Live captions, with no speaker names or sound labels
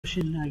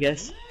Pushing, I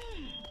guess.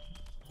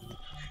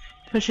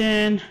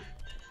 Pushing.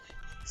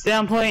 Stay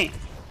on point.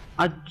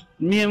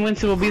 Me and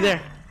Winston will be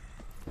there.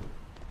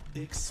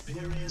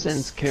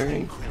 Zen's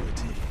carrying.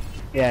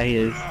 Yeah, he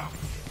is.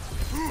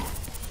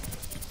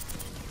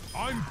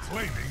 I'm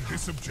claiming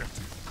this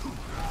objective.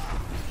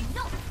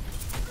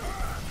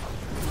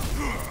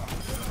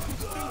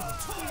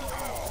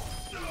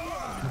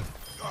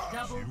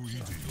 Double,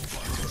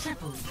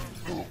 triple.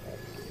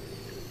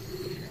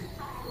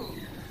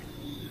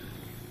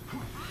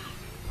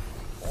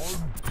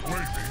 I'm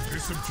claiming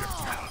this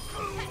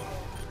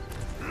objective.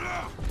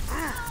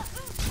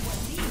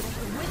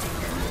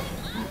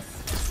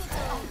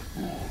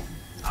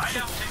 I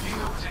am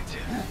taking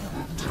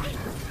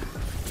objective.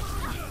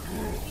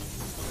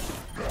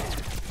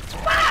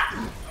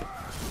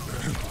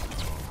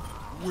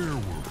 Where were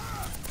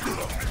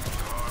we?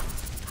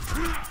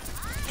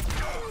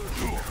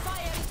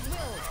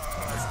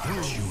 I've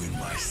got you in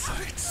my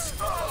sights.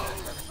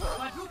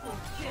 Quadruple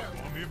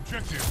kill. On the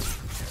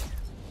objective.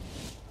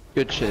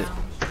 Good shit.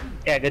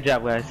 Yeah, good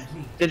job, guys.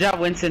 Good job,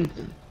 Winston.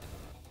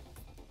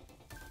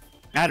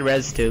 I had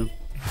res too.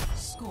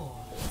 Score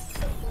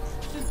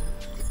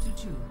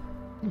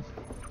 2-2.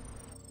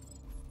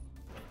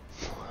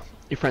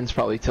 Your friend's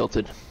probably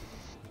tilted.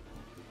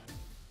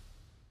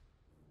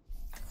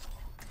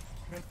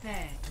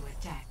 Prepare to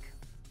attack.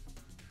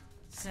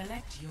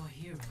 Select your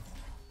hero.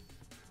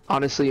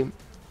 Honestly,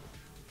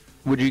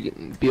 would you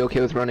be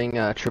okay with running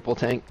triple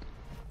tank?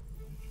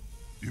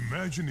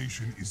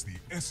 Imagination is the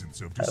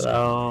essence of design.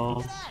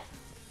 Hello.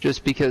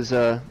 Just because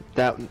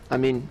that, I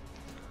mean,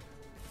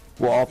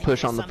 we'll all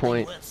push on the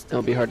point.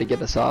 It'll be hard to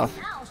get us off,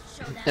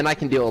 and I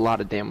can deal a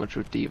lot of damage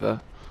with Diva.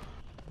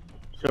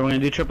 So we're gonna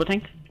do triple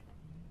tank?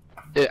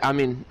 I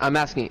mean, I'm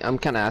kind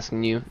of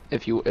asking you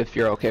if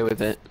you're okay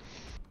with it.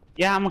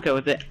 Yeah, I'm okay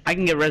with it. I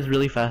can get res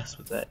really fast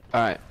with it.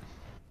 All right.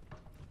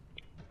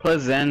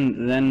 Plus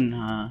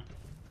Zen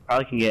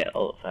probably can get a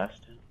little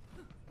faster.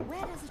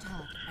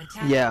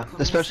 Attack Yeah,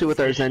 especially with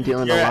our Zen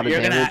dealing a lot of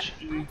damage.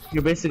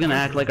 You're basically gonna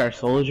act like our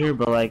soldier,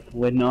 but like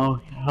with no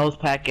health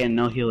pack and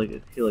no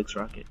helix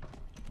rocket.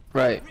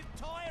 Right.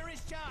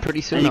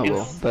 Pretty soon I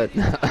will, but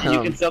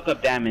You can soak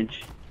up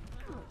damage.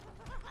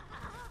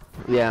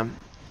 yeah,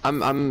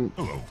 I'm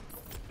Hello.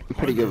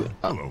 pretty good.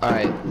 All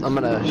right, I'm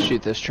gonna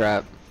shoot this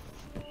trap.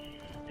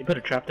 They put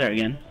a trap there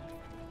again.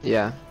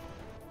 Yeah.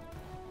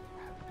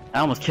 I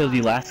almost killed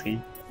you last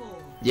game. 4,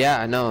 Yeah,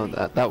 I know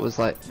that was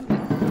like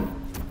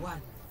 1.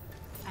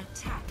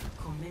 Attack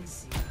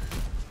commencing.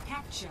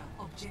 Capture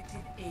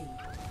objective A.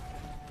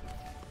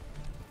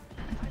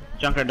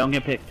 Junker, don't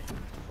get picked.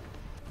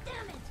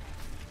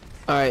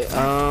 all right.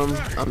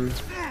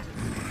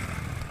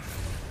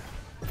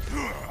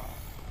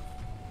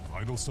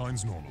 Vital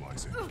signs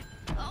normalizing.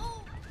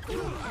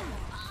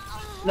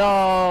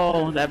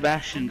 No, that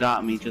Bastion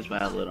got me just by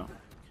a little.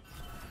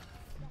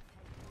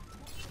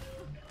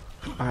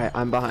 All right,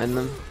 I'm behind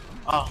them.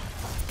 Oh.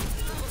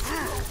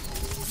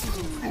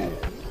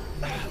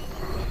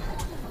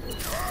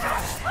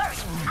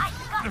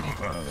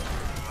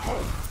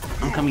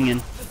 I'm coming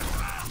in.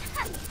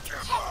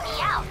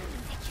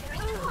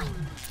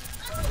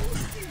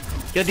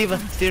 Yo, Diva,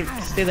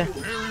 stay there.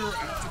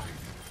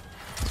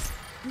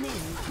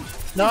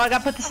 No, I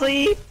got put to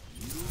sleep.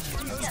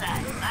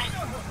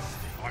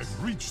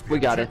 I've reached the We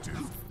got it.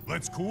 objective.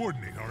 Let's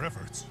coordinate our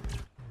efforts.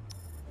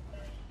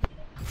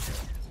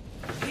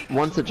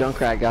 Once the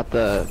Junkrat got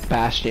the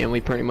Bastion,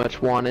 we pretty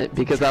much won it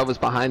because I was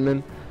behind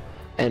them,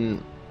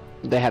 and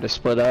they had to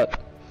split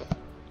up.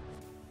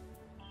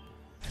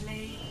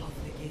 Play of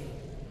the game.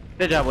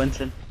 Good job,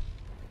 Winston.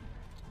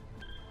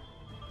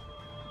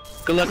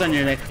 Good luck on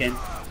your next game.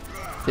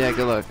 Yeah,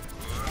 good luck.